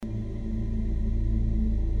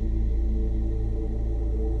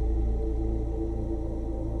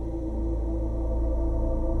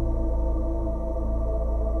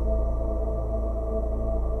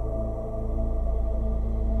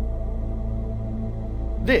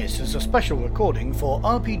This is a special recording for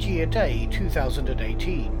RPG A Day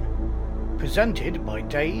 2018, presented by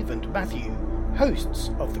Dave and Matthew,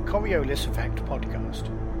 hosts of the Coriolis Effect podcast.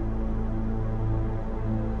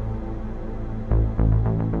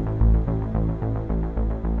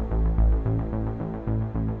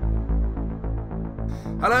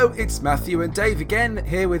 Hello, it's Matthew and Dave again,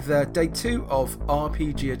 here with day 2 of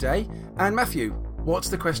RPG A Day. And Matthew, what's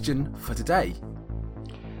the question for today?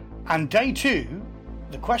 And day 2,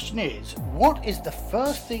 the question is, what is the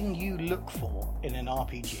first thing you look for in an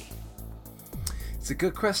RPG? It's a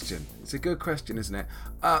good question. It's a good question, isn't it?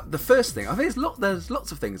 The first thing, I think there's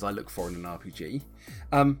lots of things I look for in an RPG.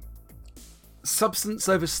 Substance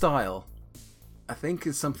over style, I think,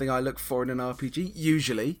 is something I look for in an RPG,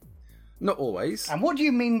 usually. Not always. And what do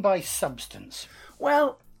you mean by substance?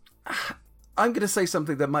 Well, I'm going to say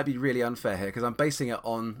something that might be really unfair here, because I'm basing it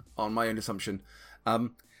on my own assumption.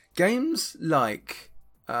 Games like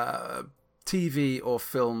TV or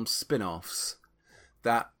film spin-offs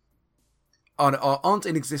that aren't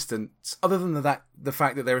in existence other than the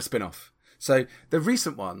fact that they're a spin-off. So the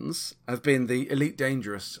recent ones have been the Elite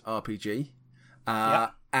Dangerous RPG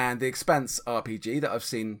and the Expanse RPG that I've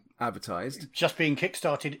seen advertised. Just being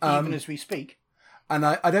kickstarted even as we speak. And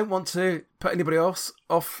I don't want to put anybody else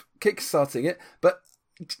off kickstarting it, but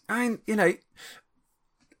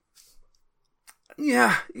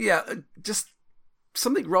just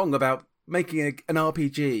something wrong about making an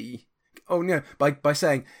RPG. Oh no! By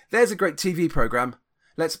saying there's a great TV program,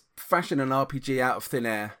 let's fashion an RPG out of thin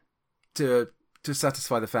air to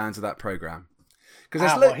satisfy the fans of that program.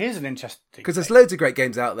 Here's an interesting. Because there's loads of great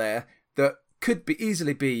games out there that could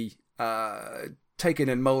easily be taken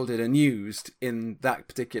and moulded and used in that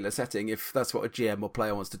particular setting if that's what a GM or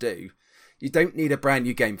player wants to do. You don't need a brand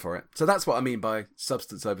new game for it. So that's what I mean by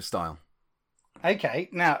substance over style. Okay,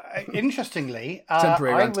 now, interestingly, I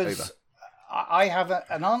have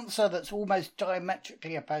an answer that's almost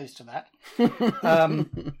diametrically opposed to that.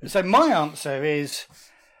 So my answer is,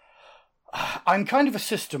 I'm kind of a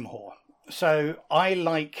system whore. So I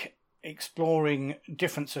like exploring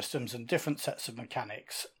different systems and different sets of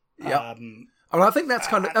mechanics. Yeah. I think that's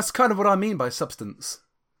kind of what I mean by substance.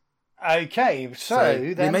 Okay,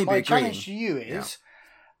 so then my challenge to you is,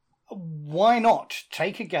 why not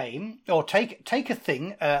take a game or take a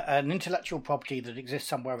thing, an intellectual property that exists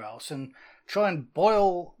somewhere else, and try and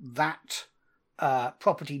boil that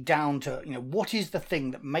property down to what is the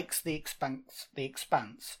thing that makes the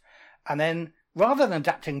expanse, and then rather than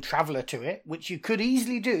adapting Traveller to it, which you could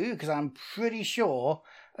easily do, because I'm pretty sure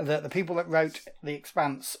that the people that wrote The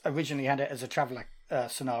Expanse originally had it as a Traveller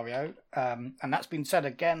scenario, and that's been said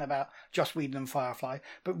again about Joss Whedon and Firefly.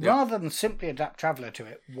 But rather than simply adapt Traveller to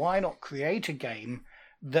it, why not create a game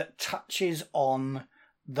that touches on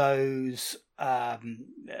those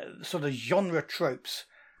sort of genre tropes,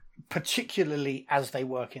 particularly as they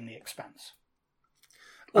work in The Expanse?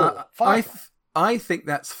 I think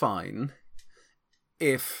that's fine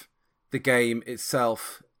if the game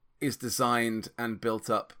itself is designed and built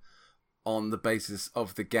up on the basis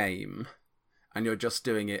of the game, and you're just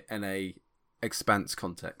doing it in a Expanse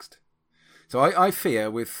context. So I fear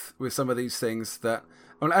with some of these things that,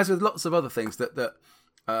 as with lots of other things, that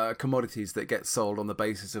commodities that get sold on the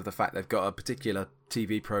basis of the fact they've got a particular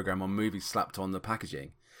TV program or movie slapped on the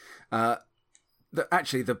packaging, that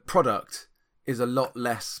actually the product is a lot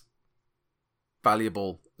less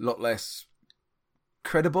valuable, a lot less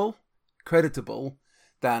creditable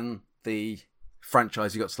than the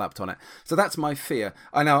franchise you got slapped on it. So that's my fear.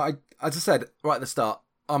 I know, as I said right at the start,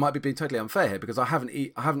 I might be being totally unfair here because I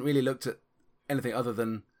haven't really looked at anything other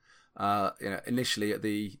than initially at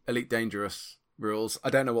the Elite Dangerous rules. I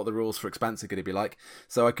don't know what the rules for Expanse are going to be like,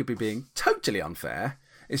 so I could be being totally unfair.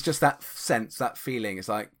 It's just that sense, that feeling. It's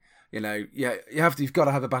like, you've got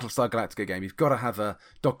to have a Battlestar Galactica game, you've got to have a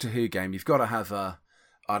Doctor Who game, you've got to have a,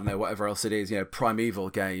 I don't know, whatever else it is,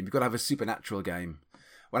 Primeval game, you've got to have a Supernatural game.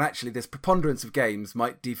 When actually this preponderance of games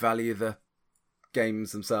might devalue the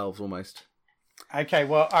games themselves almost. Okay,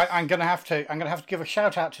 well, I'm going to have to give a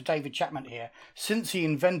shout out to David Chapman here. Since he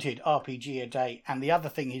invented RPG A Day, and the other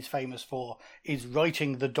thing he's famous for is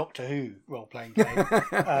writing the Doctor Who role playing game,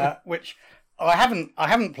 which I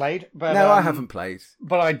haven't played. But no, I haven't played.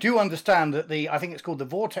 But I do understand that I think it's called the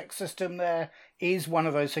Vortex system. There is one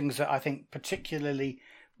of those things that I think particularly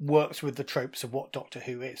works with the tropes of what Doctor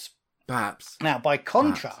Who is. Perhaps. Now, by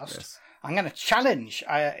contrast, yes. I'm going to challenge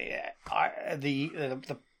the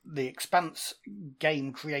Expanse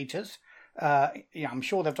game creators. I'm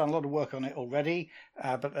sure they've done a lot of work on it already,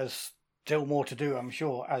 but there's still more to do, I'm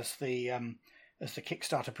sure, as the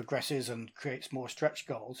Kickstarter progresses and creates more stretch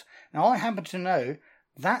goals. Now, I happen to know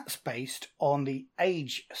That's based on the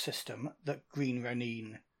age system that Green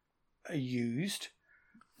Ronin used,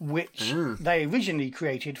 which they originally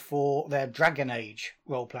created for their Dragon Age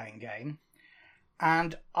role-playing game.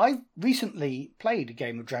 And I've recently played a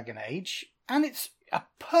game of Dragon Age, and it's a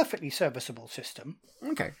perfectly serviceable system.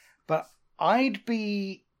 Okay. But I'd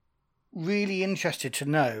be really interested to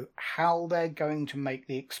know how they're going to make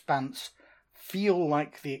The Expanse feel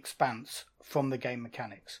like The Expanse from the game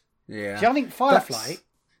mechanics. Yeah. See, I think Firefly...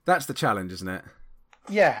 That's the challenge, isn't it?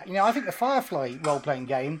 Yeah. I think the Firefly role-playing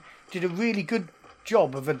game did a really good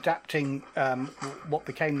job of adapting what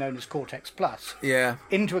became known as Cortex Plus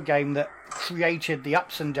into a game that created the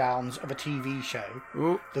ups and downs of a TV show.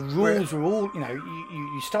 Ooh, the rules were all,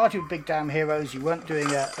 you started with big damn heroes, you weren't doing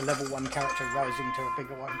a level 1 character rising to a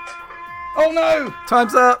bigger one. Oh no!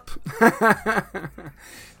 Time's up!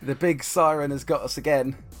 The big siren has got us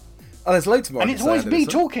again. Oh, there's loads more. And it's always me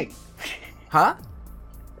talking. Huh?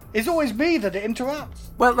 It's always me that it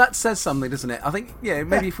interrupts. Well, that says something, doesn't it? I think,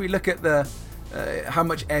 maybe if we look at the how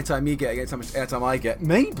much airtime you get against how much airtime I get,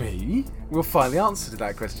 maybe we'll find the answer to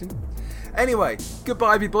that question. Anyway,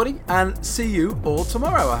 goodbye everybody, and see you all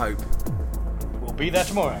tomorrow, I hope. We'll be there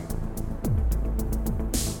tomorrow.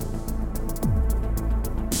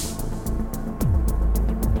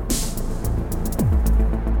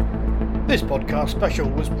 This podcast special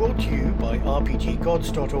was brought to you by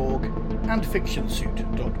RPGgods.org and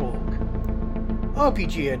FictionSuit.org.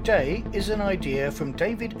 RPG a Day is an idea from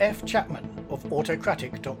David F. Chapman of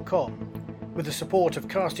Autocratic.com, with the support of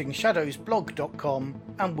CastingShadowsBlog.com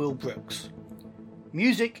and Will Brooks.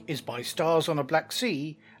 Music is by Stars on a Black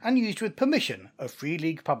Sea and used with permission of Free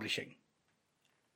League Publishing.